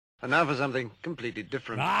And now for something completely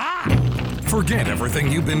different. Forget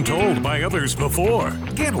everything you've been told by others before.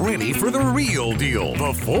 Get ready for the real deal,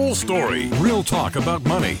 the full story, real talk about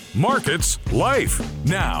money, markets, life.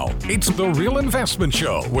 Now, it's The Real Investment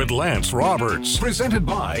Show with Lance Roberts, presented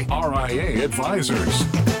by RIA Advisors.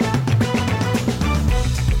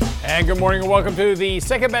 And good morning and welcome to the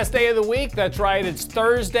second best day of the week. That's right, it's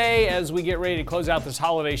Thursday as we get ready to close out this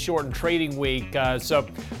holiday shortened trading week. So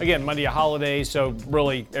again, Monday a holiday, so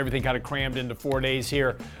really everything kind of crammed into 4 days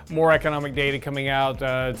here. More economic data coming out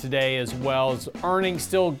today as well as earnings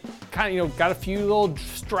still kind of, got a few little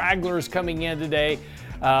stragglers coming in today.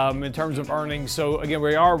 In terms of earnings. So again,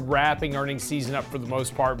 we are wrapping earnings season up for the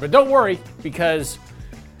most part, but don't worry because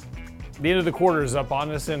the end of the quarter is up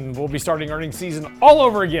on us and we'll be starting earnings season all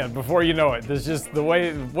over again before you know it. That's just the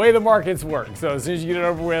way the markets work. So as soon as you get it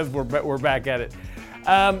over with, we're back at it.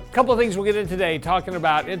 Couple of things we'll get in today, talking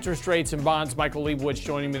about interest rates and bonds. Michael Leibowitz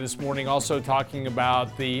joining me this morning, also talking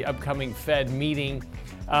about the upcoming Fed meeting.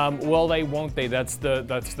 Will they, won't they? That's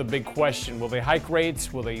the big question. Will they hike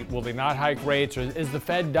rates? Will they not hike rates? Or is the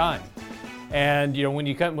Fed done? And when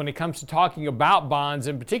it comes to talking about bonds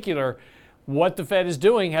in particular, what the Fed is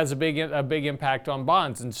doing has a big impact on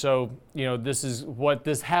bonds. And so, this is what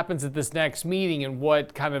this happens at this next meeting, and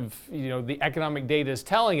what kind of, the economic data is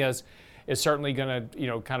telling us is certainly going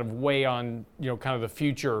to, kind of weigh on, kind of the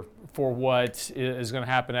future for what is going to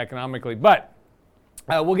happen economically. But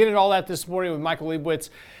we'll get into all that this morning with Michael Leibowitz.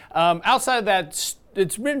 Outside of that,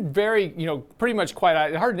 it's been very, pretty much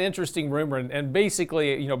quiet. I heard an interesting rumor, and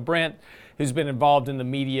basically, Brent, who's been involved in the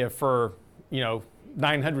media for,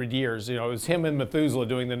 900 years. It was him and Methuselah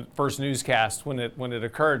doing the first newscast when it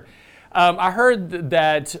occurred. I heard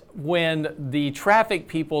that when the traffic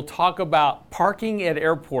people talk about parking at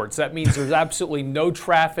airports, that means there's absolutely no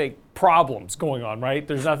traffic problems going on, right?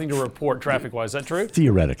 There's nothing to report traffic-wise. Is that true?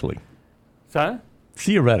 Theoretically. Huh?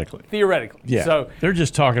 Theoretically. Yeah. So they're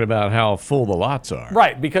just talking about how full the lots are.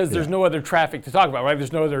 Right, because there's no other traffic to talk about, right?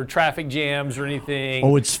 There's no other traffic jams or anything.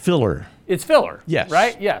 Oh, it's filler. It's filler. Yes.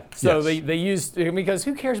 Right? Yeah. So yes. they used, because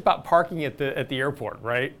who cares about parking at the airport,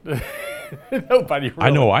 right? Nobody really. I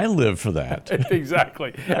know, I live for that.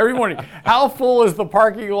 Exactly. Every morning. How full is the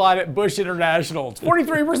parking lot at Bush International? It's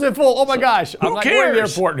 43% full. Oh my gosh. I'm not going to the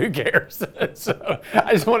airport. Who cares? So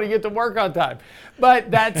I just want to get to work on time.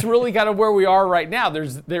 But that's really kind of where we are right now.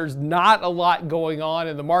 There's not a lot going on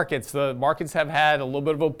in the markets. The markets have had a little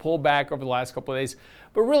bit of a pullback over the last couple of days,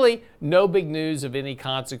 but really no big news of any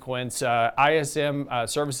consequence. ISM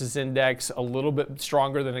Services Index a little bit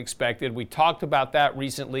stronger than expected. We talked about that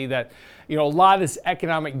recently, that a lot of this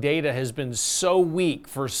economic data has been so weak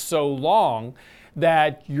for so long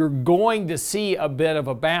that you're going to see a bit of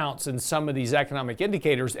a bounce in some of these economic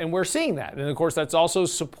indicators, and we're seeing that. And of course, that's also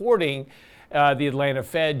supporting the Atlanta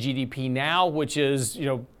Fed GDP now, which is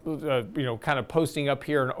kind of posting up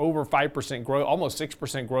here an over 5% growth, almost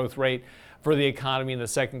 6% growth rate for the economy in the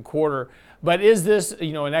second quarter. But is this,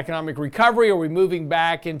 an economic recovery? Are we moving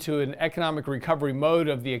back into an economic recovery mode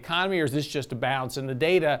of the economy, or is this just a bounce in the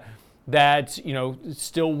data that,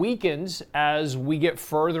 still weakens as we get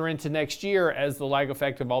further into next year, as the lag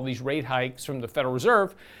effect of all these rate hikes from the Federal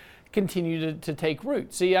Reserve continue to take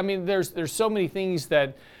root? See, I mean, there's so many things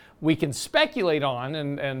that we can speculate on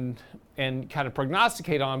and kind of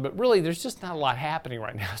prognosticate on, but really there's just not a lot happening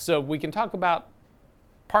right now. So we can talk about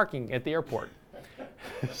parking at the airport.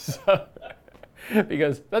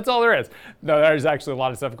 Because that's all there is. No, there's actually a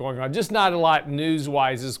lot of stuff going on. Just not a lot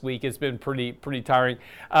news-wise this week. It's been pretty tiring.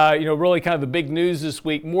 Really kind of the big news this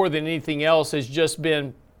week, more than anything else, has just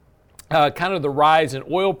been kind of the rise in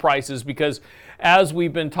oil prices, because as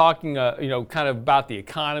we've been talking, kind of about the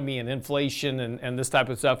economy and inflation and this type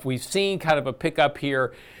of stuff, we've seen kind of a pickup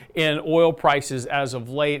here in oil prices as of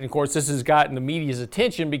late. And of course, this has gotten the media's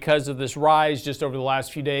attention because of this rise just over the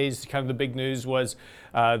last few days. Kind of the big news was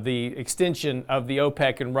the extension of the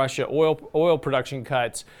OPEC and Russia oil production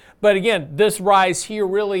cuts. But again, this rise here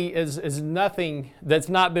really is nothing that's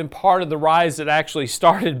not been part of the rise that actually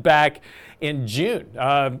started back in June.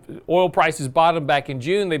 Oil prices bottomed back in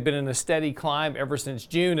June. They've been in a steady climb ever since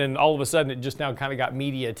June, and all of a sudden it just now kind of got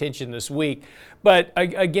media attention this week. But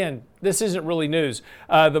again, this isn't really news.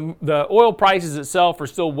 The oil prices itself are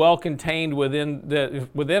still well contained within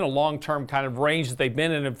a long-term kind of range that they've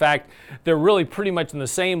been in. In fact, they're really pretty much in the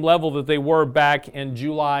same level that they were back in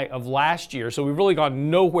July of last year. So we've really gone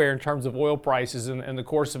nowhere in terms of oil prices in the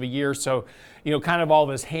course of a year. So, kind of all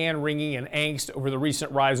this hand-wringing and angst over the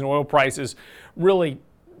recent rise in oil prices really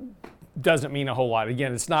doesn't mean a whole lot.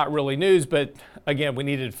 Again, it's not really news, but again, we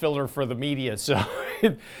needed filler for the media. So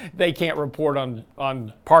they can't report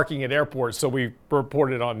on parking at airports, so we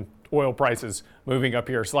reported on oil prices moving up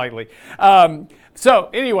here slightly. So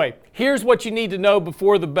anyway, here's what you need to know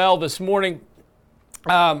before the bell this morning.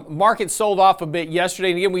 Market sold off a bit yesterday,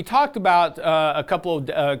 and again, we talked about a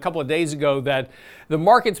couple of days ago that the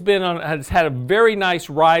market's has had a very nice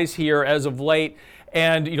rise here as of late.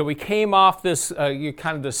 And, we came off this kind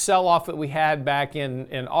of the sell-off that we had back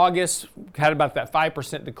in August, had about that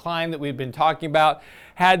 5% decline that we've been talking about,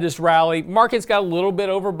 had this rally. Market's got a little bit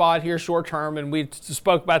overbought here short term, and we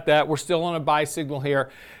spoke about that. We're still on a buy signal here.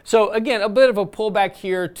 So, again, a bit of a pullback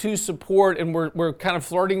here to support, and we're kind of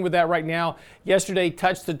flirting with that right now. Yesterday,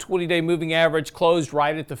 touched the 20-day moving average, closed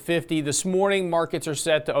right at the 50. This morning, markets are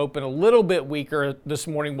set to open a little bit weaker this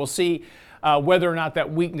morning. We'll see whether or not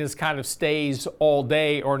that weakness kind of stays all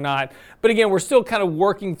day or not. But again, we're still kind of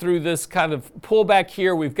working through this kind of pullback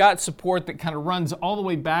here. We've got support that kind of runs all the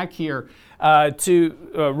way back here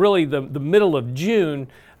to really the middle of June,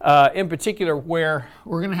 in particular, where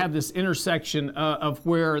we're going to have this intersection of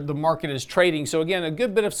where the market is trading. So again, a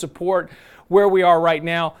good bit of support where we are right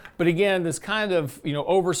now. But again, this kind of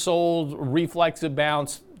oversold reflexive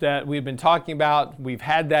bounce that we've been talking about, we've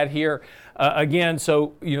had that here again.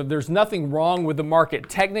 So there's nothing wrong with the market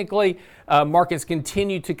technically. Markets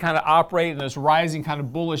continue to kind of operate in this rising kind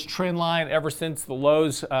of bullish trend line ever since the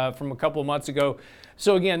lows from a couple of months ago.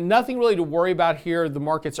 So again, nothing really to worry about here. The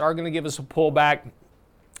markets are going to give us a pullback.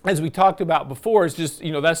 As we talked about before, it's just,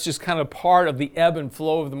 that's just kind of part of the ebb and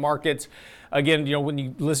flow of the markets. Again, when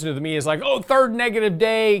you listen to the media, it's like, oh, third negative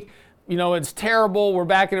day, it's terrible, we're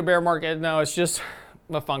back in a bear market. No, it's just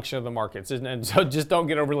a function of the markets, isn't it? And so just don't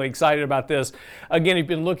get overly excited about this. Again, you've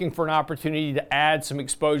been looking for an opportunity to add some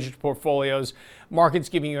exposure to portfolios. Market's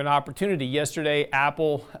giving you an opportunity. Yesterday,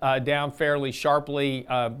 Apple down fairly sharply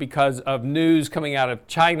because of news coming out of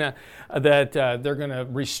China that they're going to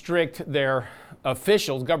restrict their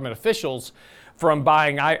government officials from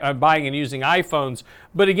buying and using iPhones.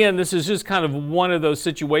 But again, this is just kind of one of those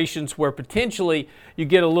situations where potentially you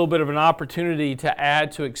get a little bit of an opportunity to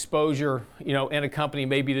add to exposure, in a company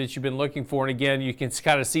maybe that you've been looking for. And again, you can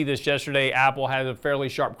kind of see this yesterday. Apple had a fairly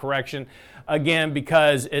sharp correction. Again,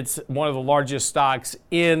 because it's one of the largest stocks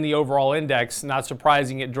in the overall index. Not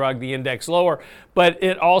surprising it dragged the index lower, but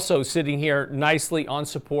it also sitting here nicely on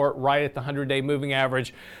support right at the 100-day moving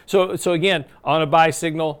average. So again, on a buy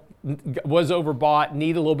signal, was overbought,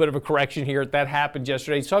 need a little bit of a correction here. That happened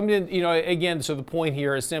yesterday. So again, so the point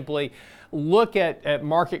here is simply look at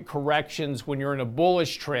market corrections when you're in a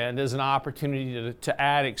bullish trend as an opportunity to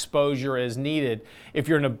add exposure as needed. If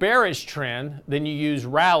you're in a bearish trend, then you use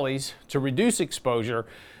rallies to reduce exposure.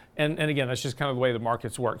 And again, that's just kind of the way the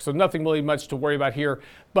markets work. So nothing really much to worry about here,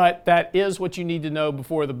 but that is what you need to know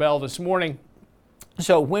before the bell this morning.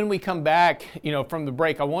 So when we come back, from the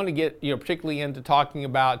break, I want to get, particularly into talking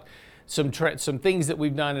about some things that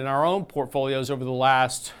we've done in our own portfolios over the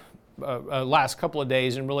last couple of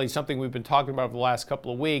days, and really something we've been talking about over the last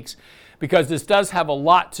couple of weeks, because this does have a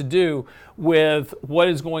lot to do with what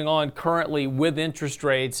is going on currently with interest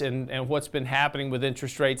rates and what's been happening with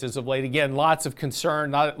interest rates as of late. Again, lots of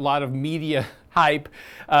concern, not a lot of media hype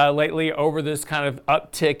lately over this kind of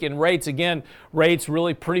uptick in rates. Again, rates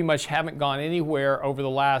really pretty much haven't gone anywhere over the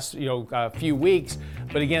last few weeks.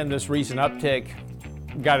 But again, this recent uptick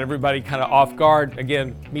got everybody kind of off guard.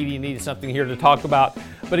 Again, media needed something here to talk about.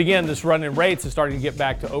 But again, this run in rates is starting to get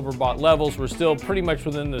back to overbought levels. We're still pretty much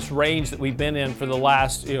within this range that we've been in for the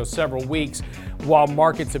last several weeks, while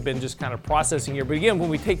markets have been just kind of processing here. But again, when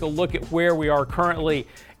we take a look at where we are currently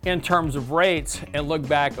in terms of rates and look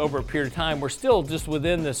back over a period of time, we're still just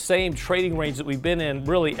within the same trading range that we've been in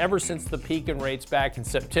really ever since the peak in rates back in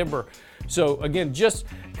September. So again, just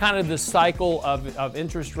kind of the cycle of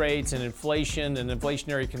interest rates and inflation and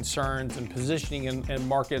inflationary concerns and positioning in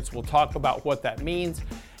markets. We'll talk about what that means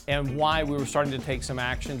and why we were starting to take some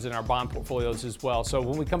actions in our bond portfolios as well. So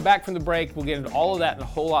when we come back from the break, we'll get into all of that and a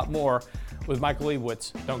whole lot more with Michael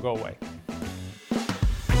Lebowitz. Don't go away.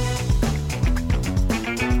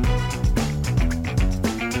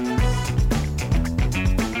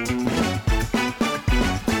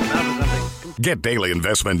 Get daily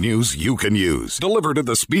investment news you can use, delivered at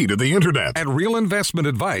the speed of the internet at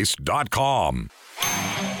realinvestmentadvice.com.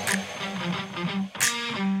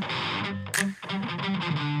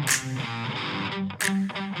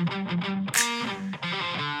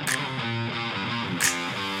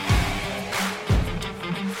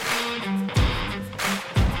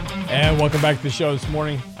 And welcome back to the show this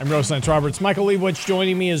morning. I'm Rose Lance Roberts. Michael Lebowitz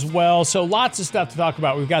joining me as well. So lots of stuff to talk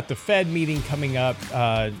about. We've got the Fed meeting coming up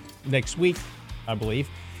next week, I believe.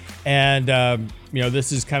 And,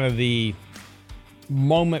 this is kind of the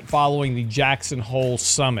moment following the Jackson Hole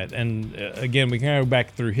Summit. And again, we can go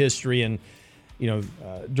back through history, and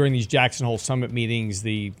during these Jackson Hole Summit meetings,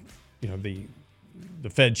 the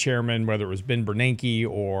Fed chairman, whether it was Ben Bernanke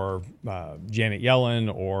or Janet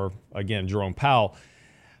Yellen or again Jerome Powell,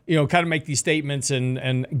 kind of make these statements and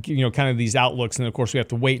kind of these outlooks, and of course we have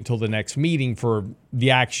to wait until the next meeting for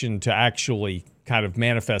the action to actually kind of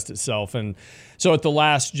manifest itself. And so at the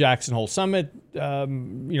last Jackson Hole Summit,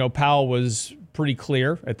 Powell was pretty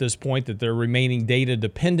clear at this point that they're remaining data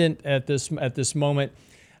dependent at this moment.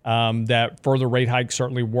 That further rate hikes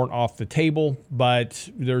certainly weren't off the table, but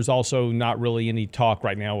there's also not really any talk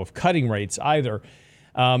right now of cutting rates either.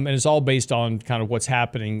 And it's all based on kind of what's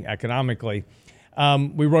happening economically.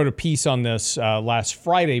 We wrote a piece on this last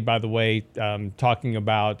Friday, by the way, talking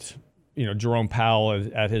about Jerome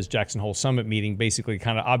Powell at his Jackson Hole Summit meeting, basically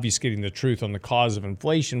kind of obfuscating the truth on the cause of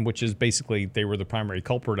inflation, which is basically they were the primary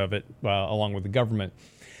culprit of it, along with the government.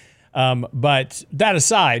 But that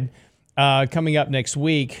aside, coming up next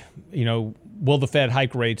week, will the Fed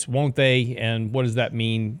hike rates? Won't they? And what does that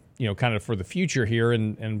mean, kind of for the future here,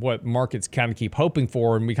 and what markets kind of keep hoping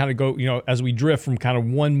for? And we kind of go, as we drift from kind of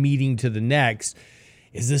one meeting to the next,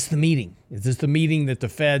 is this the meeting? Is this the meeting that the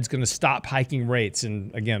Fed's going to stop hiking rates?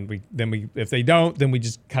 And again, if they don't, then we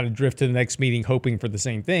just kind of drift to the next meeting, hoping for the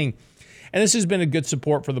same thing. And this has been a good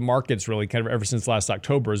support for the markets, really, kind of ever since last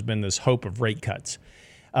October, has been this hope of rate cuts.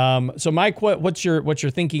 So, Mike, what's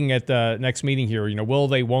your thinking at the next meeting here? Will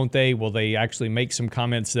they, won't they? Will they actually make some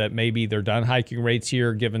comments that maybe they're done hiking rates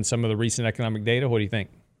here, given some of the recent economic data? What do you think?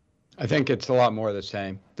 I think it's a lot more of the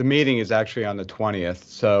same. The meeting is actually on the 20th.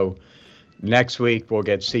 So next week we'll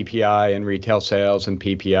get CPI and retail sales and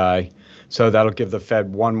PPI. So that'll give the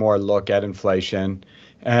Fed one more look at inflation.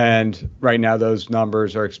 And right now those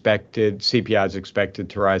numbers are expected, CPI is expected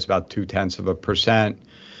to rise about 0.2%.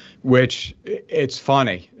 Which it's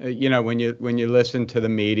funny, when you listen to the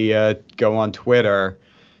media, go on Twitter,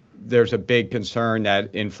 there's a big concern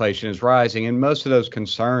that inflation is rising, and most of those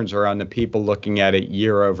concerns are on the people looking at it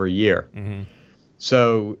year over year. Mm-hmm.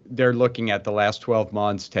 So they're looking at the last 12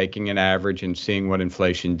 months, taking an average and seeing what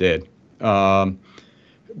inflation did.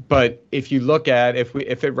 But if you look at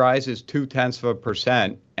if it rises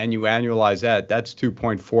 0.2% and you annualize that, that's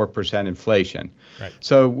 2.4% inflation. Right.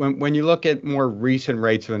 So when you look at more recent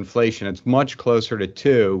rates of inflation, it's much closer to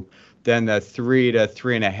 2 than the 3 to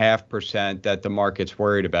 3.5% that the market's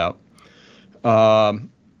worried about.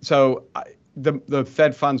 So the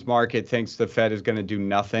Fed funds market thinks the Fed is going to do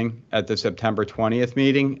nothing at the September 20th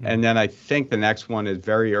meeting, mm-hmm. and then I think the next one is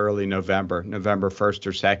very early November 1st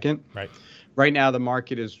or 2nd. Right. Right now, the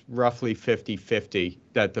market is roughly 50-50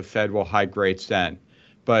 that the Fed will hike rates then.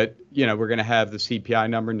 But, we're going to have the CPI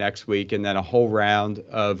number next week and then a whole round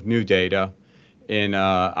of new data in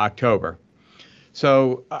October.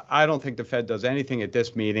 So I don't think the Fed does anything at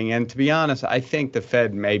this meeting. And to be honest, I think the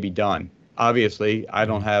Fed may be done. Obviously, I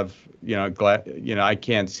don't have, I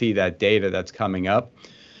can't see that data that's coming up.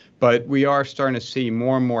 But we are starting to see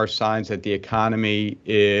more and more signs that the economy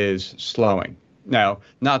is slowing. Now,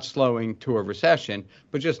 not slowing to a recession,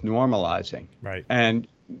 but just normalizing. Right. And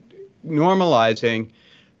normalizing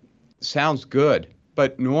sounds good,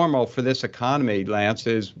 but normal for this economy, Lance,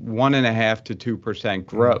 is 1.5% to 2%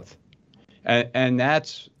 growth. And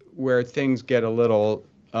that's where things get a little,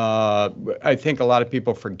 I think a lot of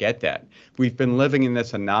people forget that. We've been living in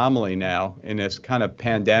this anomaly now, in this kind of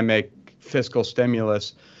pandemic fiscal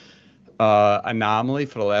stimulus anomaly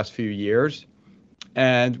for the last few years.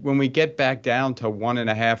 And when we get back down to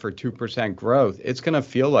 1.5% or 2% growth, it's going to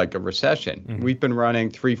feel like a recession. Mm-hmm. We've been running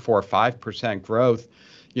 3, 4, 5% growth,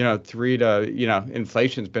 3 to,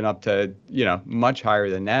 inflation's been up to, much higher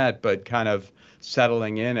than that, but kind of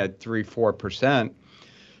settling in at 3, 4%.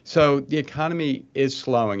 So the economy is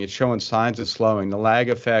slowing. It's showing signs of slowing. The lag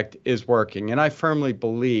effect is working. And I firmly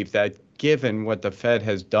believe that given what the Fed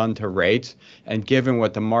has done to rates and given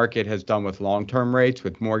what the market has done with long-term rates,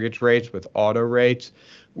 with mortgage rates, with auto rates,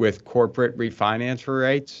 with corporate refinance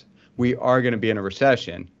rates, we are going to be in a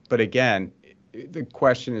recession. But again, the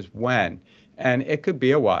question is when, and it could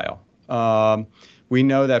be a while. We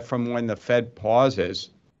know that from when the Fed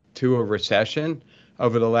pauses to a recession,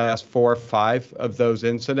 over the last 4 or 5 of those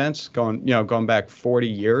incidents, going back 40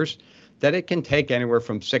 years, that it can take anywhere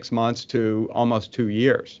from 6 months to almost 2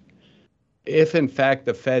 years. If, in fact,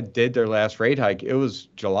 the Fed did their last rate hike, it was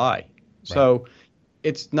July. Right. So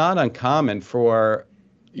it's not uncommon for,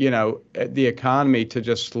 the economy to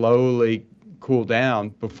just slowly cool down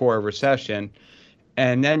before a recession.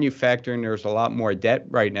 And then you factor in there's a lot more debt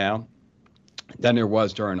right now than there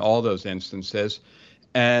was during all those instances.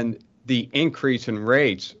 And the increase in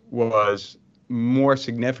rates was more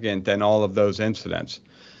significant than all of those incidents.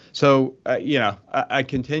 So, I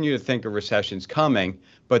continue to think a recession's coming,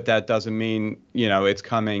 but that doesn't mean, it's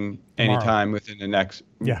coming anytime within the next,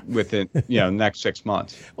 next 6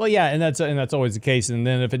 months. Well, yeah, and that's always the case. And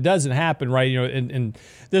then if it doesn't happen, right, and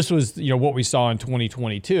this was, what we saw in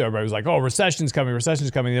 2022. Everybody was like, oh, recession's coming.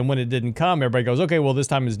 And then when it didn't come, everybody goes, okay, well, this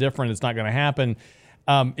time is different. It's not going to happen.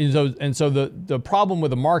 And so the problem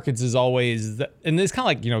with the markets is always that, and it's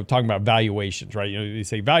kind of like, talking about valuations, right? You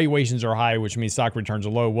say valuations are high, which means stock returns are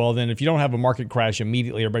low. Well, then if you don't have a market crash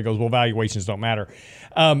immediately, everybody goes, well, valuations don't matter.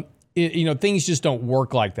 Things just don't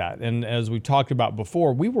work like that. And as we talked about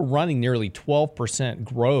before, we were running nearly 12%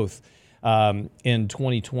 growth in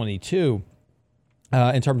 2022.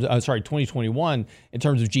 2021 in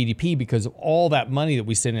terms of GDP because of all that money that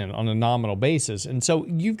we sent in on a nominal basis. And so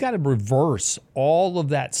you've got to reverse all of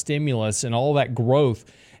that stimulus and all that growth.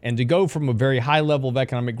 And to go from a very high level of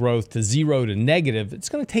economic growth to zero to negative, it's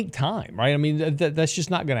going to take time, right? I mean, that's just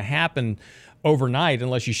not going to happen overnight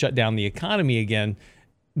unless you shut down the economy again,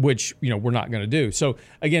 which, we're not going to do. So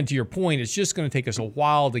again, to your point, it's just going to take us a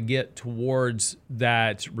while to get towards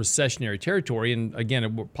that recessionary territory. And again,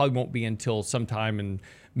 it probably won't be until sometime in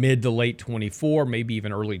mid to late 24, maybe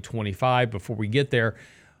even early 25 before we get there.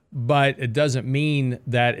 But it doesn't mean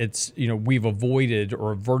that it's, we've avoided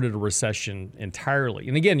or averted a recession entirely.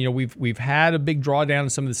 And again, we've had a big drawdown in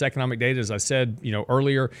some of this economic data, as I said,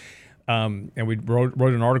 earlier. And we wrote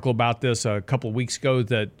an article about this a couple of weeks ago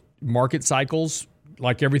that market cycles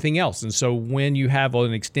like everything else. And so when you have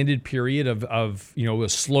an extended period of a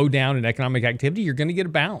slowdown in economic activity, you're going to get a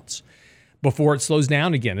bounce before it slows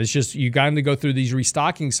down again. It's just, you got to go through these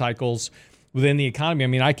restocking cycles within the economy. I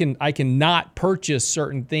mean, I can not purchase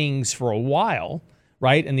certain things for a while,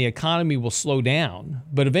 right? And the economy will slow down,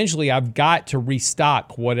 but eventually I've got to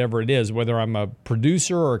restock whatever it is, whether I'm a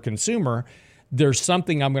producer or a consumer. There's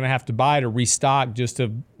something I'm going to have to buy to restock just to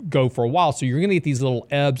go for a while. So you're going to get these little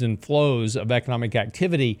ebbs and flows of economic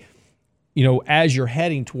activity, as you're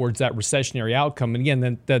heading towards that recessionary outcome. And again,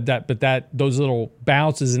 then those little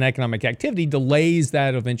bounces in economic activity delays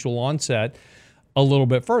that eventual onset a little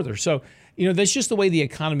bit further. So, that's just the way the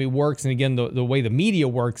economy works. And again, the way the media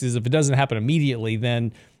works is if it doesn't happen immediately,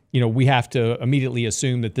 then, we have to immediately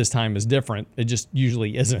assume that this time is different. It just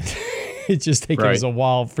usually isn't. It just takes us a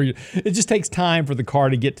while it just takes time for the car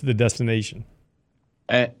to get to the destination.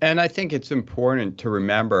 And I think it's important to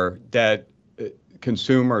remember that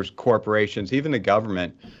consumers, corporations, even the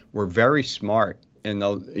government were very smart in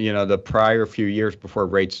the prior few years before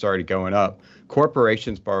rates started going up.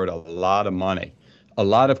 Corporations borrowed a lot of money. A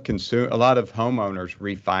lot of homeowners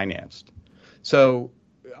refinanced. So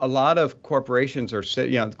a lot of corporations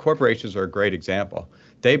corporations are a great example.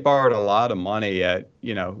 They borrowed a lot of money at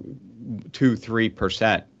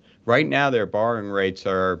 2-3%. Right now, their borrowing rates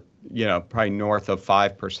are, probably north of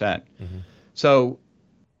 5%. Mm-hmm. So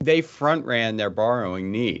they front ran their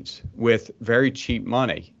borrowing needs with very cheap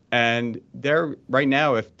money. And they're right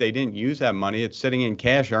now, if they didn't use that money, it's sitting in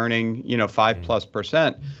cash earning,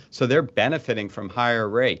 5+%. So they're benefiting from higher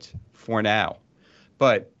rates for now.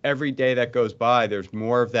 But every day that goes by, there's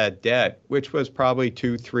more of that debt, which was probably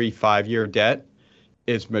 2, 3, 5-year debt,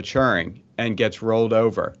 is maturing and gets rolled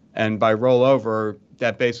over. And by rollover,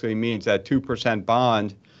 that basically means that 2%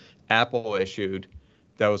 bond Apple issued,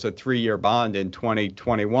 that was a 3-year bond in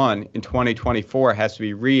 2021, in 2024 has to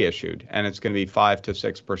be reissued, and it's going to be 5 to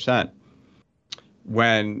 6%.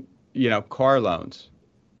 When, car loans,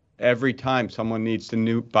 every time someone needs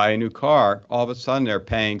to buy a new car, all of a sudden they're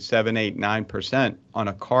paying 7, 8, 9% on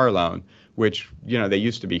a car loan, which, they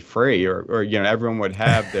used to be free, or everyone would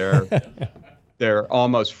have their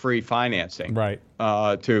almost free financing, right,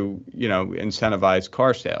 to incentivize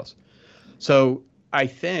car sales. So I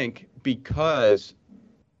think because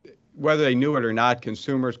whether they knew it or not,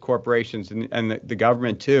 consumers, corporations, and the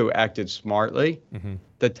government too acted smartly. Mm-hmm.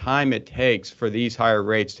 The time it takes for these higher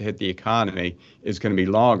rates to hit the economy is going to be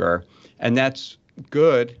longer, and that's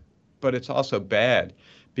good, but it's also bad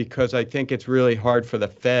because I think it's really hard for the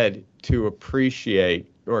Fed to appreciate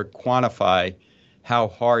or quantify how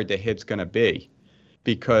hard the hit's going to be,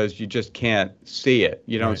 because you just can't see it.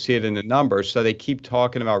 You don't see it in the numbers. So they keep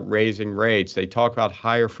talking about raising rates. They talk about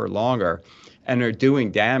higher for longer, and they're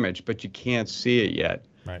doing damage, but you can't see it yet.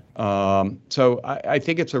 Right. So I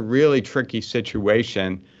think it's a really tricky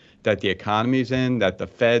situation that the economy's in, that the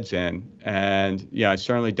Fed's in. And, I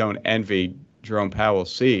certainly don't envy Jerome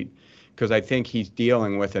Powell's seat, because I think he's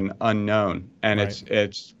dealing with an unknown, and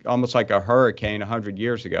it's almost like a hurricane 100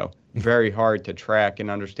 years ago. Very hard to track and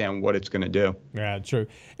understand what it's going to do. Yeah, true.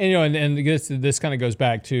 And and this kind of goes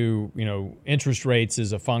back to interest rates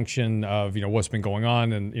as a function of what's been going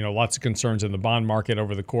on, and lots of concerns in the bond market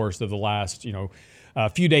over the course of the last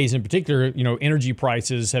few days in particular. Energy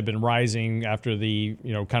prices have been rising after the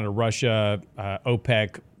kind of Russia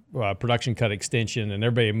OPEC production cut extension, and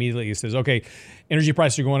everybody immediately says, okay, energy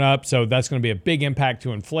prices are going up, so that's going to be a big impact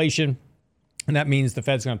to inflation, and that means the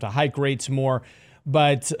Fed's going to have to hike rates more.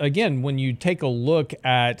 But again, when you take a look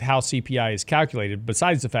at how CPI is calculated,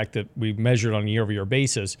 besides the fact that we measured on a year-over-year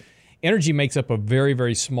basis, energy makes up a very,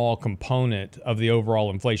 very small component of the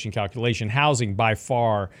overall inflation calculation. Housing, by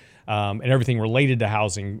far, and everything related to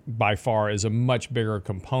housing, by far, is a much bigger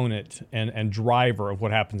component and driver of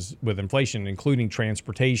what happens with inflation, including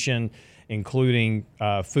transportation, including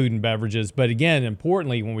food and beverages. But again,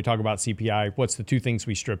 importantly, when we talk about CPI, what's the two things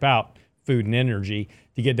we strip out? Food and energy,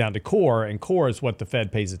 to get down to core, and core is what the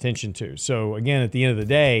Fed pays attention to. So again, at the end of the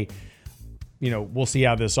day, we'll see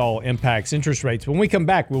how this all impacts interest rates. When we come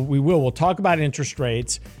back, we'll talk about interest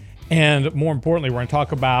rates, and more importantly, we're going to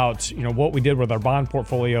talk about what we did with our bond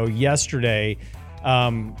portfolio yesterday,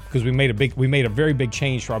 because we made a very big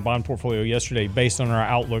change to our bond portfolio yesterday based on our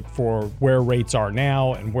outlook for where rates are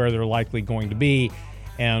now and where they're likely going to be,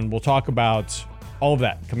 and we'll talk about all of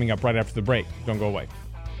that coming up right after the break. Don't go away.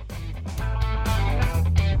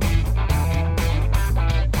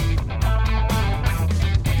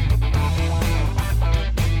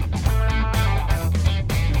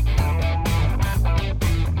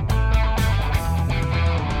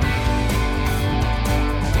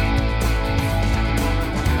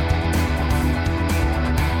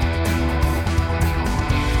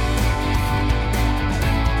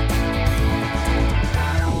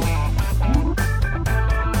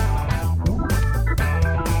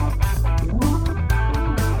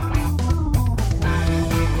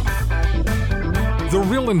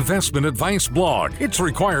 Investment Advice blog. It's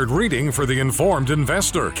required reading for the informed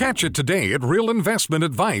investor. Catch it today at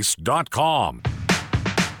realinvestmentadvice.com.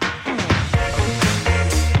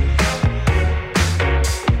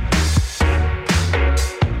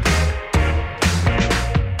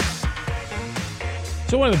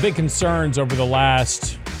 So one of the big concerns over the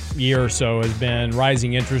last year or so has been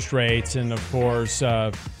rising interest rates and, of course,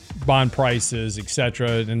 bond prices, et cetera,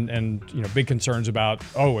 and big concerns about,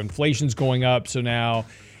 inflation's going up, so now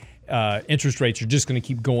interest rates are just going to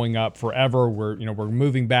keep going up forever. We're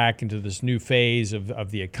moving back into this new phase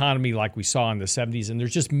of the economy like we saw in the 70s, and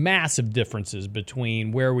there's just massive differences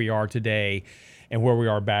between where we are today and where we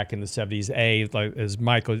are back in the 70s. As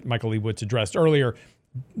Michael Lebowitz addressed earlier,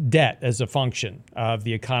 debt as a function of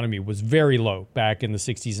the economy was very low back in the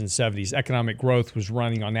 60s and 70s. Economic growth was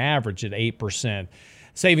running on average at 8%.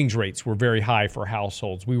 Savings rates were very high for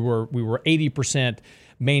households. We were 80%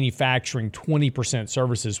 manufacturing, 20%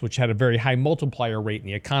 services, which had a very high multiplier rate in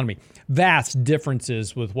the economy. Vast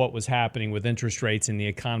differences with what was happening with interest rates in the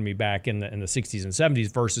economy back in the 60s and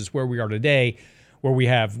 70s versus where we are today, where we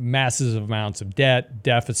have massive amounts of debt,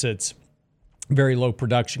 deficits, very low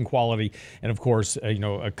production quality, and of course,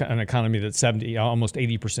 an economy that's almost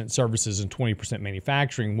 80% services and 20%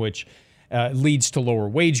 manufacturing, which leads to lower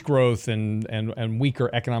wage growth and weaker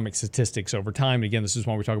economic statistics over time. And again, this is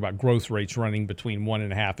when we talk about growth rates running between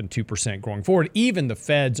 1.5% and 2% going forward. Even the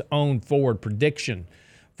Fed's own forward prediction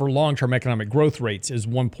for long-term economic growth rates is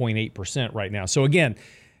 1.8% right now. So again,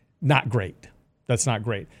 not great. That's not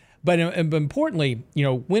great. But importantly,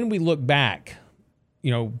 when we look back,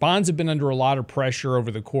 bonds have been under a lot of pressure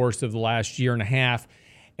over the course of the last year and a half.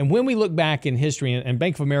 And when we look back in history, and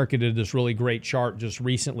Bank of America did this really great chart just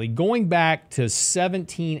recently, going back to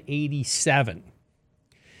 1787,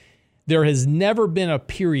 there has never been a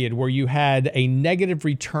period where you had a negative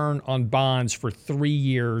return on bonds for 3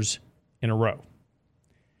 years in a row.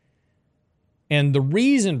 And the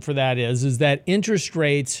reason for that is that interest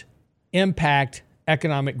rates impact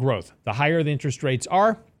economic growth. The higher the interest rates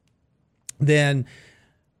are, then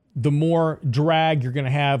the more drag you're going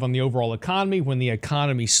to have on the overall economy when the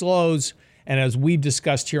economy slows. And as we've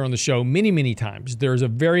discussed here on the show many, many times, there's a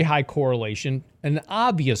very high correlation, an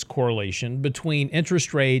obvious correlation between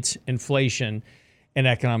interest rates, inflation, and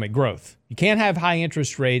economic growth. You can't have high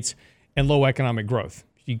interest rates and low economic growth.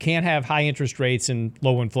 You can't have high interest rates and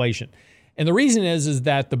low inflation. And the reason is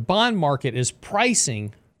that the bond market is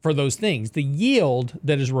pricing for those things. The yield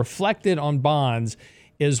that is reflected on bonds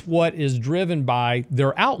is what is driven by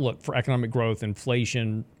their outlook for economic growth,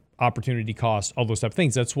 inflation, opportunity cost, all those type of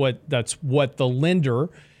things. That's what the lender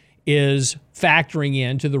is factoring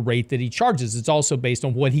into the rate that he charges. It's also based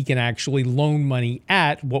on what he can actually loan money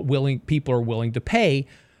at, what people are willing to pay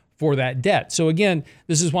for that debt. So again,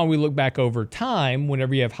 this is why we look back over time.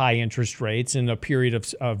 Whenever you have high interest rates in a period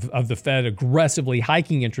of the Fed aggressively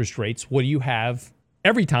hiking interest rates, what do you have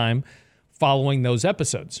every time following those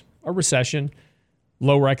episodes? A recession,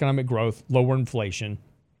 lower economic growth, lower inflation,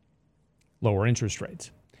 lower interest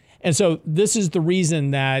rates. And so this is the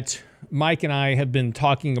reason that Mike and I have been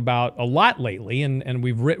talking about a lot lately, and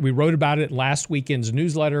we wrote about it last weekend's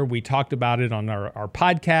newsletter. We talked about it on our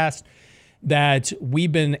podcast, that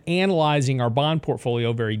we've been analyzing our bond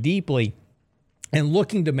portfolio very deeply and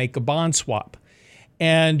looking to make a bond swap.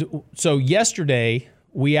 And so yesterday,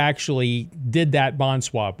 we actually did that bond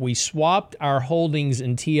swap. We swapped our holdings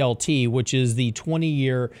in TLT, which is the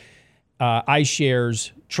 20-year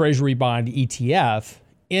iShares Treasury Bond ETF,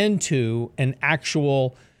 into an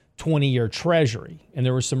actual 20-year Treasury. And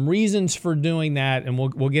there were some reasons for doing that, and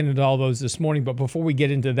we'll get into all those this morning. But before we get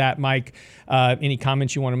into that, Mike, any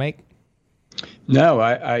comments you want to make? No,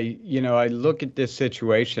 I look at this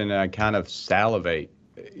situation and I kind of salivate.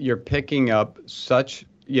 You're picking up such,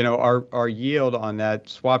 our yield on that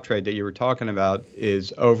swap trade that you were talking about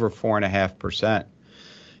is over 4.5%.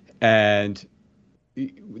 And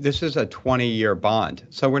this is a 20-year bond.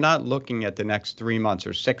 So we're not looking at the next 3 months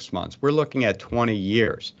or 6 months. We're looking at 20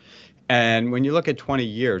 years. And when you look at 20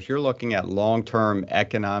 years, you're looking at long-term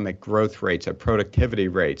economic growth rates, at productivity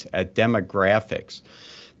rates, at demographics.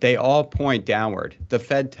 They all point downward. The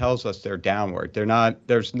Fed tells us they're downward.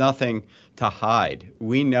 There's nothing to hide.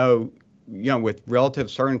 We know, with relative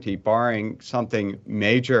certainty, barring something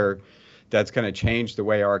major that's going to change the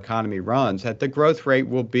way our economy runs, that the growth rate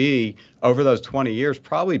will be over those 20 years,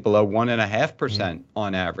 probably below 1.5%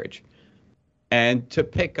 on average. And to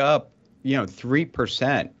pick up,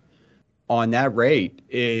 3% on that rate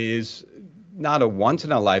is not a once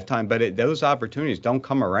in a lifetime, but those opportunities don't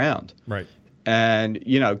come around. Right. And,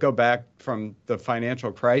 go back from the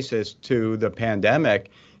financial crisis to the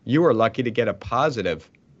pandemic, you were lucky to get a positive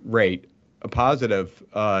rate, a positive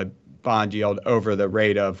bond yield over the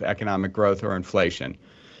rate of economic growth or inflation.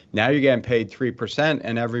 Now you're getting paid 3%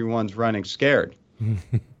 and everyone's running scared.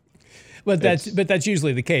 But that's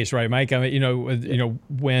usually the case, right, Mike? I mean,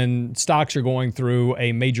 when stocks are going through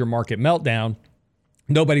a major market meltdown,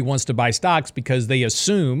 nobody wants to buy stocks because they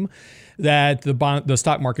assume that the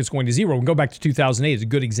stock market's going to zero. We'll go back to 2008. It's a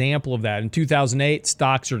good example of that. In 2008,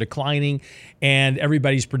 stocks are declining, and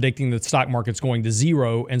everybody's predicting that the stock market's going to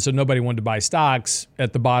zero, and so nobody wanted to buy stocks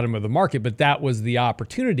at the bottom of the market, but that was the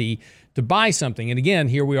opportunity to buy something. And again,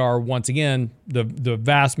 here we are once again, the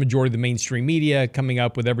vast majority of the mainstream media coming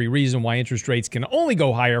up with every reason why interest rates can only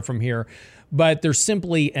go higher from here. But there's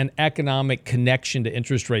simply an economic connection to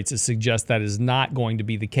interest rates that suggests that is not going to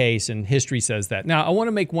be the case, and history says that. Now, I want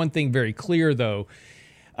to make one thing very clear, though.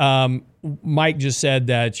 Mike just said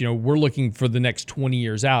that we're looking for the next 20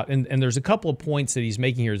 years out, and there's a couple of points that he's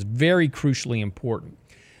making here is very crucially important.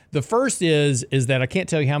 The first is that I can't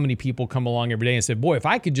tell you how many people come along every day and say, boy, if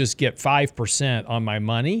I could just get 5% on my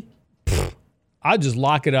money, I'll just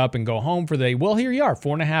lock it up and go home for the day. Well, here you are,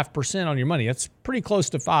 4.5% on your money. That's pretty close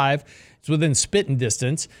to 5%. It's within spitting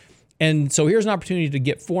distance. And so here's an opportunity to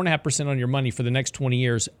get 4.5% on your money for the next 20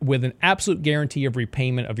 years with an absolute guarantee of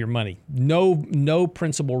repayment of your money. No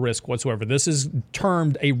principal risk whatsoever. This is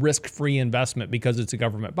termed a risk-free investment because it's a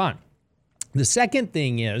government bond. The second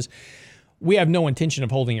thing is we have no intention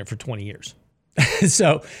of holding it for 20 years.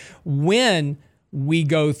 So when we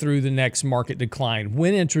go through the next market decline,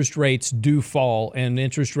 when interest rates do fall and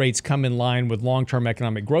interest rates come in line with long-term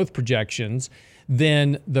economic growth projections,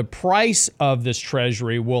 then the price of this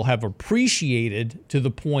treasury will have appreciated to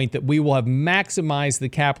the point that we will have maximized the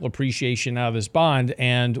capital appreciation out of this bond,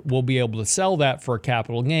 and we'll be able to sell that for a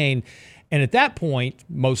capital gain. And at that point,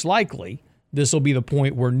 most likely, this will be the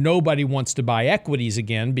point where nobody wants to buy equities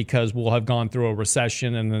again because we'll have gone through a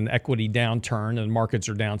recession and an equity downturn and markets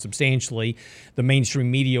are down substantially. The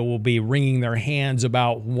mainstream media will be wringing their hands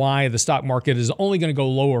about why the stock market is only going to go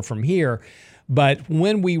lower from here. But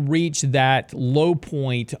when we reach that low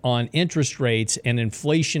point on interest rates and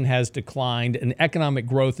inflation has declined and economic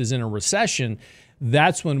growth is in a recession,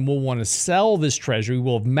 that's when we'll want to sell this treasury.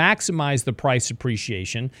 We'll have maximized the price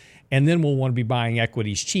appreciation, and then we'll want to be buying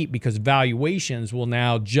equities cheap because valuations will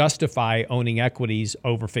now justify owning equities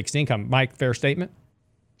over fixed income. Mike, fair statement?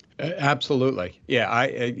 Absolutely. Yeah,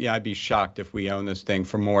 I'd be shocked if we own this thing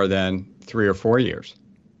for more than 3 or 4 years.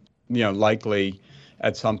 Likely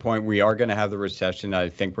at some point we are going to have the recession I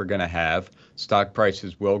think we're going to have. Stock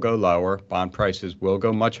prices will go lower. Bond prices will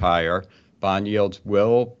go much higher. Bond yields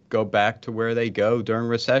will go back to where they go during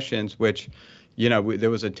recessions, which, there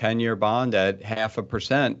was a 10-year bond at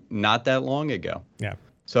 0.5% not that long ago. Yeah.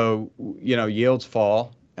 So, yields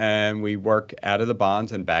fall and we work out of the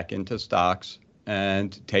bonds and back into stocks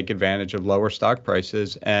and take advantage of lower stock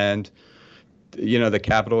prices and, the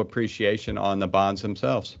capital appreciation on the bonds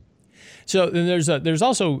themselves. So there's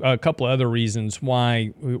also a couple of other reasons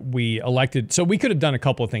why we elected. So we could have done a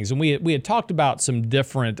couple of things, and we had talked about some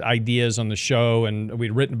different ideas on the show, and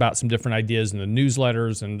we'd written about some different ideas in the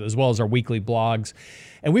newsletters and as well as our weekly blogs.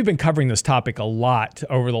 And we've been covering this topic a lot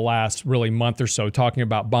over the last really month or so, talking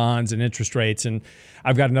about bonds and interest rates. And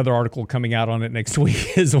I've got another article coming out on it next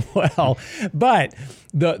week as well. But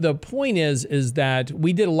the point is that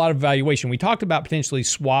we did a lot of evaluation. We talked about potentially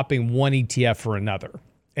swapping one ETF for another,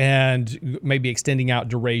 and maybe extending out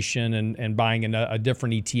duration and buying a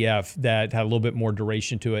different ETF that had a little bit more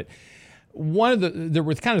duration to it. There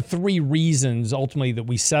were kind of three reasons ultimately that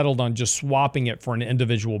we settled on just swapping it for an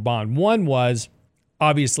individual bond. One was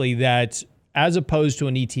obviously that as opposed to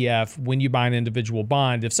an ETF, when you buy an individual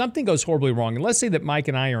bond, if something goes horribly wrong, and let's say that Mike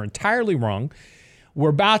and I are entirely wrong, we're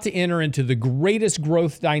about to enter into the greatest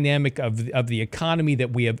growth dynamic of the economy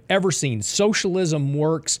that we have ever seen. Socialism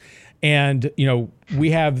works. And, we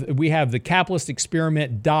have the capitalist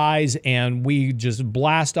experiment dies, and we just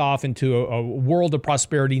blast off into a world of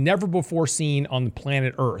prosperity never before seen on the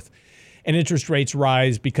planet Earth. And interest rates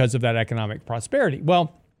rise because of that economic prosperity.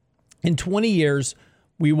 Well, in 20 years,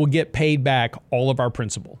 we will get paid back all of our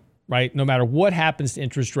principal, right? No matter what happens to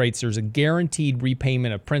interest rates, there's a guaranteed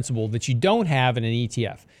repayment of principal that you don't have in an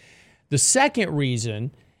ETF. The second reason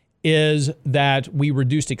is that we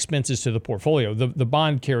reduced expenses to the portfolio. The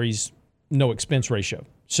bond carries no expense ratio.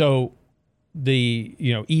 So the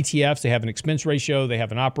ETFs, they have an expense ratio, they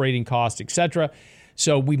have an operating cost, et cetera.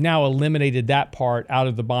 So we've now eliminated that part out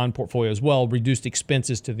of the bond portfolio as well, reduced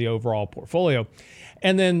expenses to the overall portfolio.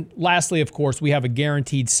 And then lastly, of course, we have a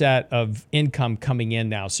guaranteed set of income coming in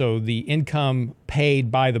now. So the income paid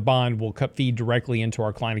by the bond will feed directly into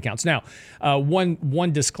our client accounts. Now,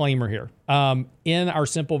 one disclaimer here. In our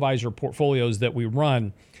SimpleVisor portfolios that we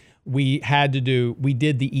run, we did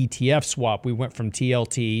the ETF swap. We went from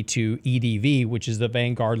TLT to EDV, which is the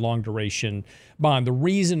Vanguard long duration bond. The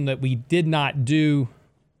reason that we did not do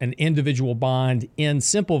an individual bond in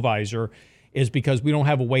SimpleVisor is because we don't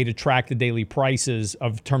have a way to track the daily prices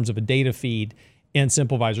of terms of a data feed in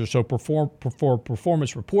SimpleVisor. So for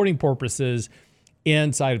performance reporting purposes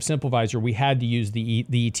inside of SimpleVisor, we had to use the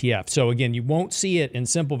ETF. So again, you won't see it in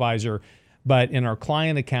SimpleVisor, but in our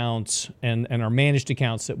client accounts and our managed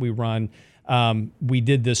accounts that we run, we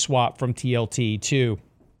did this swap from TLT to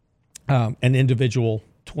an individual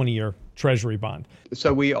 20-year Treasury bond.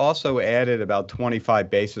 So we also added about 25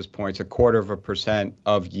 basis points, 0.25%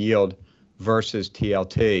 of yield versus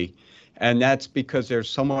TLT. And that's because there's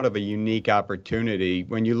somewhat of a unique opportunity.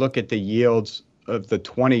 When you look at the yields of the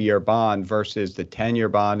 20-year bond versus the 10-year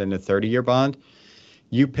bond and the 30-year bond,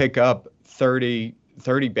 you pick up 30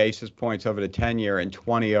 basis points over the 10-year and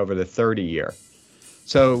 20 over the 30-year.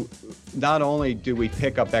 So not only do we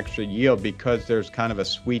pick up extra yield because there's kind of a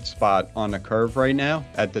sweet spot on the curve right now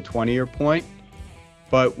at the 20-year point,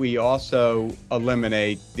 but we also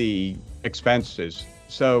eliminate the expenses.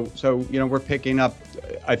 So we're picking up,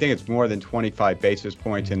 I think it's more than 25 basis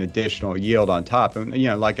points in additional yield on top. And,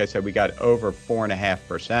 like I said, we got over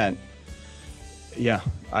 4.5%. Yeah,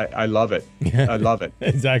 I love it. I love it.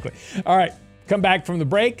 Exactly. All right. Come back from the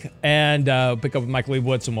break and pick up with Michael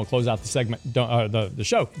Leibowitz, and we'll close out the segment, the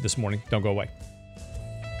show this morning. Don't go away.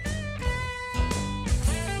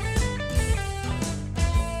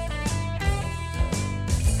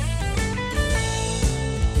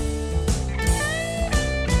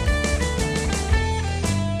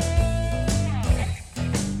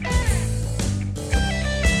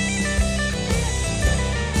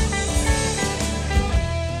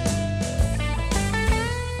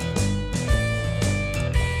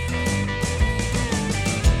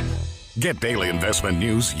 Get daily investment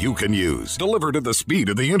news you can use, delivered at the speed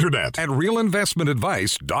of the internet at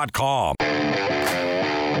realinvestmentadvice.com.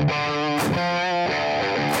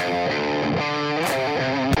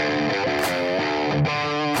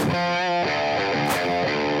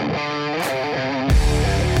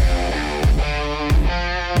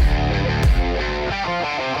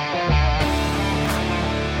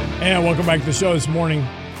 And welcome back to the show this morning.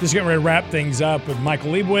 Just getting ready to wrap things up with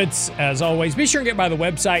Michael Leibowitz. As always, be sure and get by the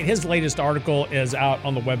website. His latest article is out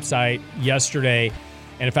on the website yesterday.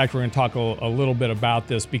 And in fact, we're going to talk a little bit about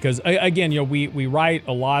this because, again, we write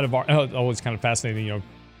a lot of our, always kind of fascinating,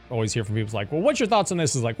 always hear from people like, well, what's your thoughts on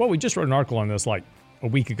this? Is like, well, we just wrote an article on this like a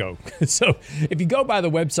week ago. So if you go by the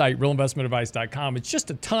website, realinvestmentadvice.com, it's just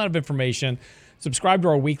a ton of information. Subscribe to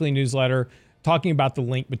our weekly newsletter talking about the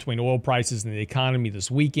link between oil prices and the economy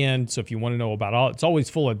this weekend. So if you want to know about all, it's always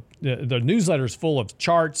full of, the newsletter is full of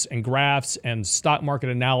charts and graphs and stock market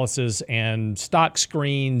analysis and stock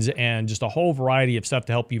screens and just a whole variety of stuff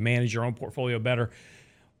to help you manage your own portfolio better.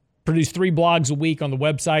 Produce 3 blogs a week on the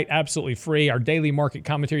website, absolutely free. Our daily market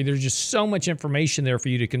commentary, there's just so much information there for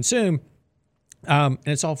you to consume. And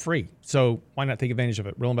it's all free. So why not take advantage of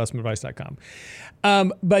it? realinvestmentadvice.com.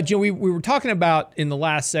 But we were talking about in the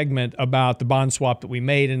last segment about the bond swap that we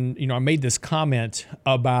made. And, I made this comment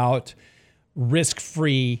about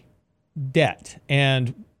risk-free debt.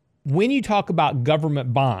 And when you talk about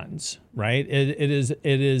government bonds, right, it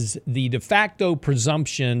is the de facto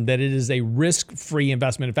presumption that it is a risk-free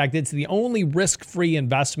investment. In fact, it's the only risk-free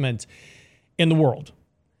investment in the world,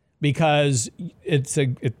 because it's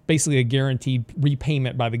basically a guaranteed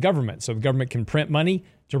repayment by the government. So the government can print money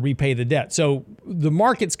to repay the debt. So the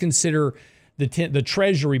markets consider the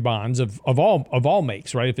Treasury bonds of all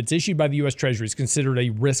makes, right? If it's issued by the U.S. Treasury, it's considered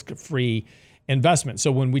a risk-free investment.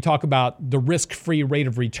 So when we talk about the risk-free rate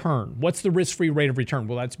of return, what's the risk-free rate of return?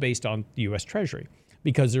 Well, that's based on the U.S. Treasury,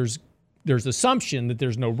 because there's assumption that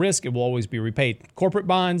there's no risk. It will always be repaid. Corporate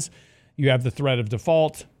bonds, you have the threat of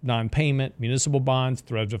default, non-payment. Municipal bonds,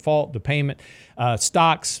 threat of default, the payment.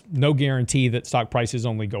 Stocks, no guarantee that stock prices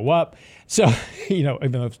only go up. So,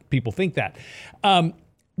 even though people think that.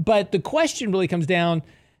 But the question really comes down,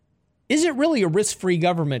 is it really a risk-free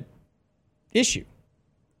government issue?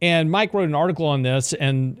 And Mike wrote an article on this,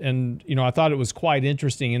 and I thought it was quite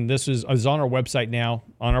interesting. And this is on our website now,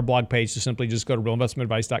 on our blog page. So simply just go to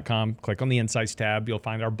realinvestmentadvice.com, click on the Insights tab. You'll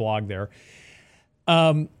find our blog there.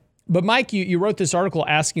 But Mike, you wrote this article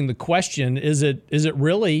asking the question: Is it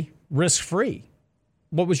really risk-free?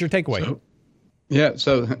 What was your takeaway?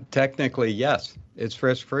 So technically, yes, it's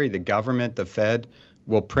risk-free. The government, the Fed,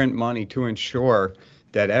 will print money to ensure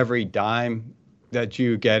that every dime that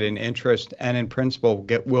you get in interest and in principal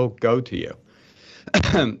will go to you.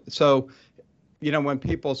 So, when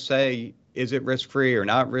people say, is it risk-free or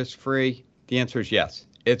not risk-free? The answer is yes,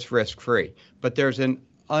 it's risk-free. But there's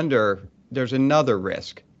another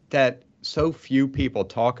risk that so few people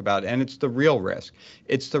talk about, and it's the real risk.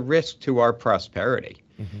 It's the risk to our prosperity.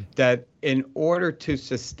 Mm-hmm. That in order to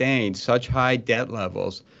sustain such high debt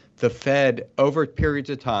levels, the Fed, over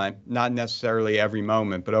periods of time, not necessarily every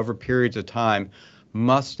moment, but over periods of time,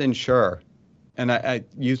 must ensure, and I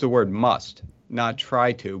use the word must, not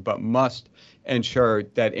try to, but must ensure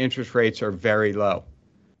that interest rates are very low.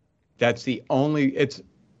 That's the only, it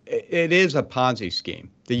is a Ponzi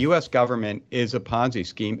scheme. The U.S. government is a Ponzi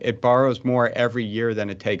scheme. It borrows more every year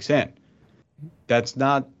than it takes in. That's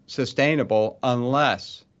not sustainable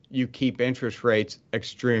unless you keep interest rates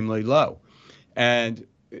extremely low. And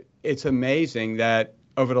it's amazing that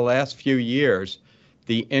over the last few years,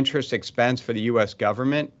 the interest expense for the U.S.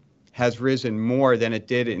 government has risen more than it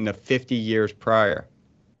did in the 50 years prior.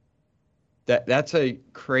 That's a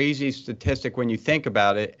crazy statistic when you think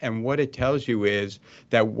about it. And what it tells you is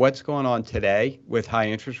that what's going on today with high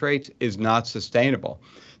interest rates is not sustainable.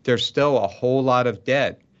 There's still a whole lot of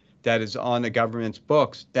debt that is on the government's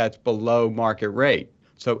books that's below market rate.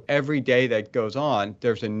 So every day that goes on,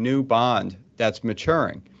 there's a new bond that's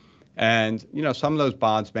maturing. And, some of those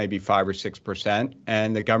bonds may be 5 or 6%,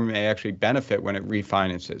 and the government may actually benefit when it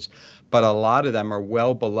refinances. But a lot of them are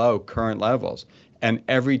well below current levels. And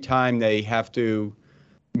every time they have to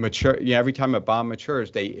mature, every time a bond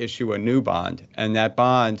matures, they issue a new bond. And that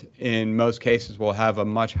bond, in most cases, will have a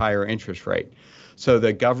much higher interest rate. So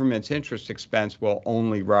the government's interest expense will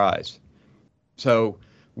only rise. So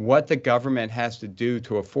what the government has to do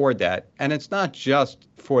to afford that, and it's not just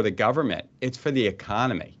for the government, it's for the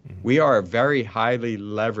economy. Mm-hmm. We are a very highly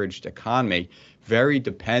leveraged economy, very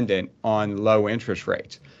dependent on low interest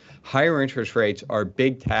rates. Higher interest rates are a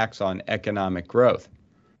big tax on economic growth.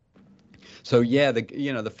 So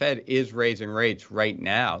the Fed is raising rates right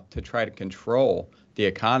now to try to control the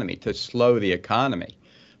economy, to slow the economy.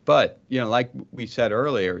 But, like we said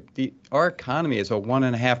earlier, our economy is a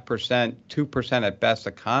 1.5%, 2% at best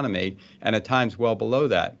economy, and at times well below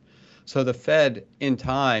that. So the Fed, in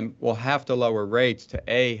time, will have to lower rates to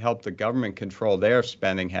A, help the government control their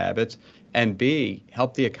spending habits, and B,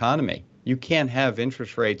 help the economy. You can't have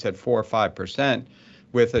interest rates at 4 or 5%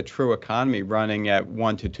 with a true economy running at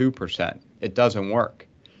 1 to 2%. It doesn't work,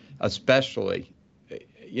 especially,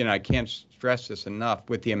 I can't stress this enough,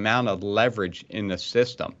 with the amount of leverage in the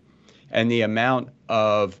system and the amount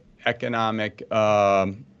of economic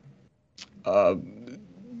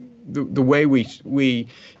the way we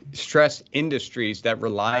stress industries that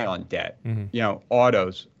rely on debt.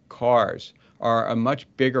 Autos, cars are a much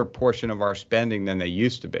bigger portion of our spending than they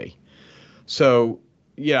used to be. So,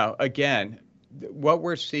 again, what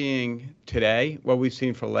we're seeing today, what we've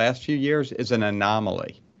seen for the last few years, is an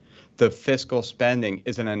anomaly. The fiscal spending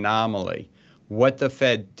is an anomaly. What the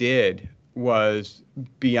Fed did was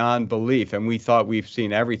beyond belief, and we thought we've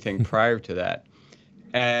seen everything prior to that.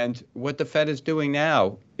 And what the Fed is doing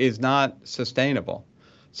now is not sustainable.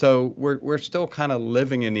 So we're still kind of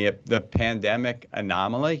living in the pandemic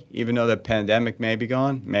anomaly, even though the pandemic may be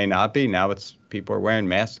gone, may not be. Now people are wearing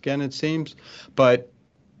masks again, it seems. But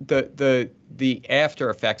the after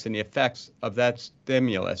effects and the effects of that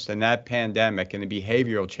stimulus and that pandemic and the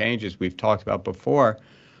behavioral changes we've talked about before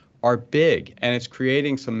are big, and it's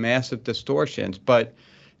creating some massive distortions. But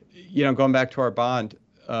going back to our bond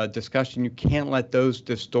discussion, you can't let those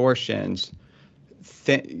distortions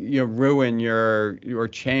ruin your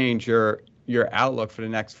change your outlook for the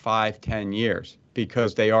next 5-10 years,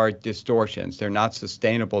 because they are distortions. They're not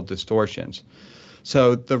sustainable distortions.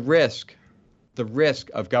 So the risk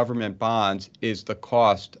of government bonds is the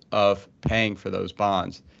cost of paying for those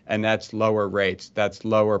bonds, and that's lower rates, that's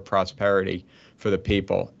lower prosperity for the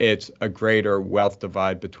people. It's a greater wealth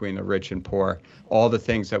divide between the rich and poor. All the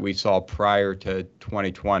things that we saw prior to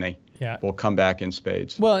 2020 will come back in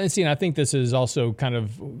spades. Well, and I think this is also kind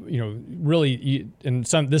of, really,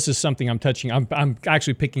 this is something I'm touching. I'm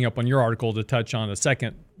actually picking up on your article to touch on a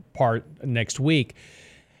second part next week,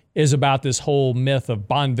 is about this whole myth of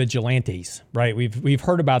bond vigilantes, right? We've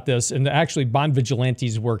heard about this, and actually bond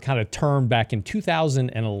vigilantes were kind of termed back in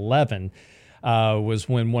 2011. Was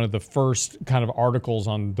when one of the first kind of articles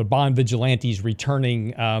on the bond vigilantes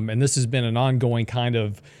returning, and this has been an ongoing kind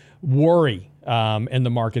of worry in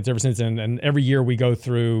the markets ever since. And every year we go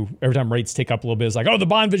through, every time rates tick up a little bit, it's like, oh, the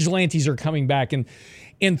bond vigilantes are coming back. And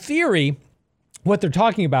in theory, what they're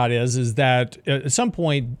talking about is that at some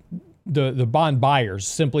point, the bond buyers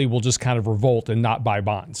simply will just kind of revolt and not buy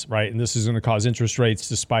bonds, right? And this is going to cause interest rates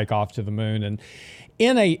to spike off to the moon. And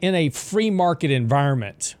in a free market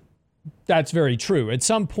environment, that's very true. At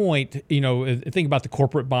some point, think about the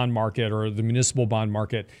corporate bond market or the municipal bond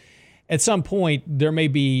market. At some point, there may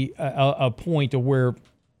be a point where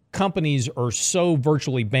companies are so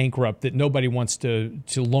virtually bankrupt that nobody wants to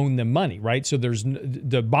loan them money, right? So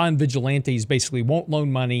the bond vigilantes basically won't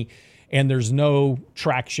loan money, and there's no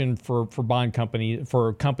traction for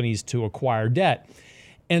companies to acquire debt.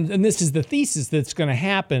 And this is the thesis that's going to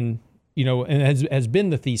happen, and has been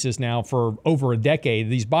the thesis now for over a decade.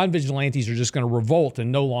 These bond vigilantes are just going to revolt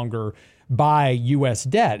and no longer buy U.S.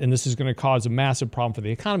 debt, and this is going to cause a massive problem for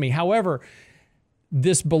the economy. However,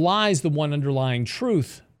 this belies the one underlying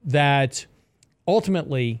truth that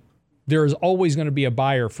ultimately there is always going to be a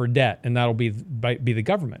buyer for debt, and that'll be the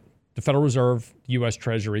government. The Federal Reserve, the U.S.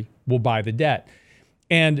 Treasury will buy the debt.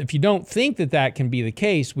 And if you don't think that can be the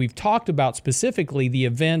case, we've talked about specifically the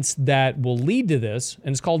events that will lead to this,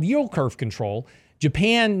 and it's called yield curve control.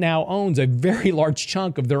 Japan now owns a very large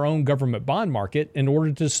chunk of their own government bond market in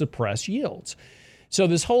order to suppress yields. So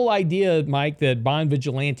this whole idea, Mike, that bond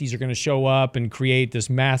vigilantes are going to show up and create this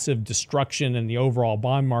massive destruction in the overall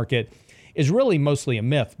bond market is really mostly a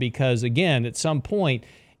myth, because, again, at some point,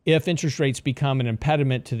 if interest rates become an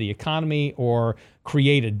impediment to the economy or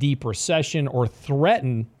create a deep recession or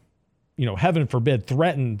threaten, heaven forbid,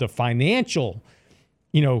 threaten the financial,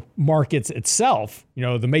 markets itself,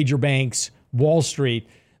 the major banks, Wall Street,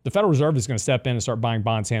 the Federal Reserve is going to step in and start buying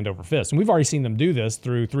bonds hand over fist. And we've already seen them do this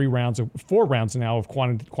through 4 rounds now of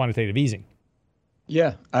quantitative easing.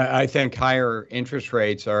 Yeah, I think higher interest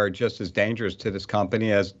rates are just as dangerous to this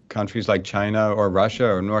company as countries like China or Russia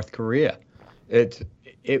or North Korea.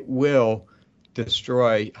 It will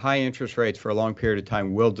destroy, high interest rates for a long period of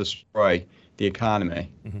time will destroy the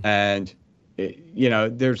economy. Mm-hmm. And,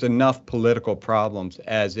 there's enough political problems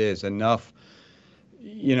as is, enough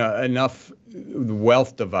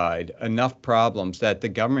wealth divide, enough problems that the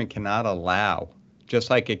government cannot allow,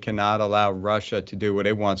 just like it cannot allow Russia to do what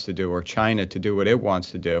it wants to do or China to do what it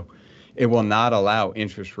wants to do. It will not allow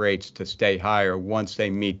interest rates to stay higher once they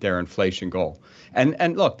meet their inflation goal.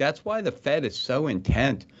 And look, that's why the Fed is so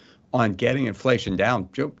intent on getting inflation down.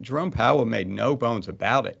 Jerome Powell made no bones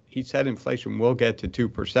about it. He said inflation will get to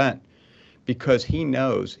 2% because he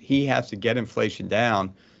knows he has to get inflation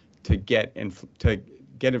down to get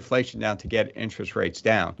inflation down to get interest rates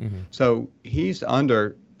down. Mm-hmm. So he's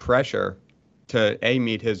under pressure to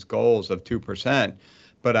meet his goals of 2%.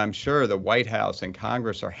 But I'm sure the White House and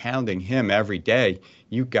Congress are hounding him every day.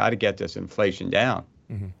 You've got to get this inflation down.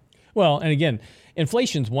 Mm-hmm. Well, and again,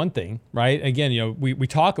 inflation's one thing, right? Again, we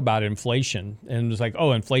talk about inflation and it's like,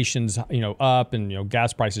 oh, inflation's, up and,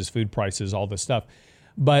 gas prices, food prices, all this stuff.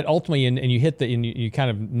 But ultimately, and you hit you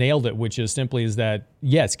kind of nailed it, which is simply is that,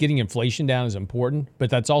 yes, getting inflation down is important, but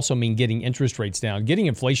that's also mean getting interest rates down. Getting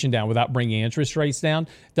inflation down without bringing interest rates down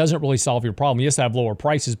doesn't really solve your problem. Yes, I have lower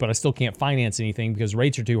prices, but I still can't finance anything because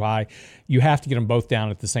rates are too high. You have to get them both down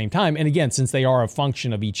at the same time. And again, since they are a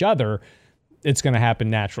function of each other, it's going to happen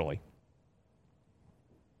naturally.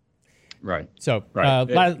 Right. So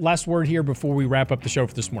last word here before we wrap up the show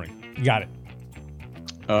for this morning. You got it.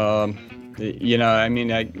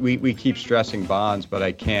 We keep stressing bonds, but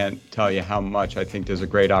I can't tell you how much I think there's a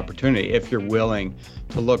great opportunity if you're willing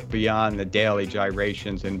to look beyond the daily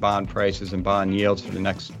gyrations in bond prices and bond yields for the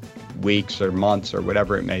next weeks or months or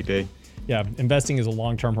whatever it may be. Yeah, investing is a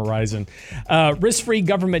long-term horizon. Risk-free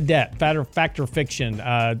government debt, fact or fiction.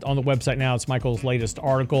 On the website now, it's Michael's latest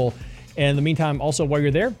article. And in the meantime, also while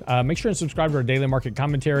you're there, make sure and subscribe to our daily market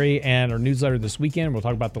commentary and our newsletter this weekend. We'll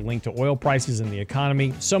talk about the link to oil prices and the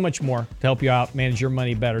economy. So much more to help you out, manage your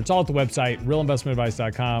money better. It's all at the website,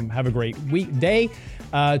 realinvestmentadvice.com. Have a great weekday.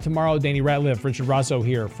 Tomorrow, Danny Ratliff, Richard Rosso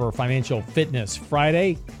here for Financial Fitness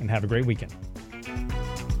Friday, and have a great weekend.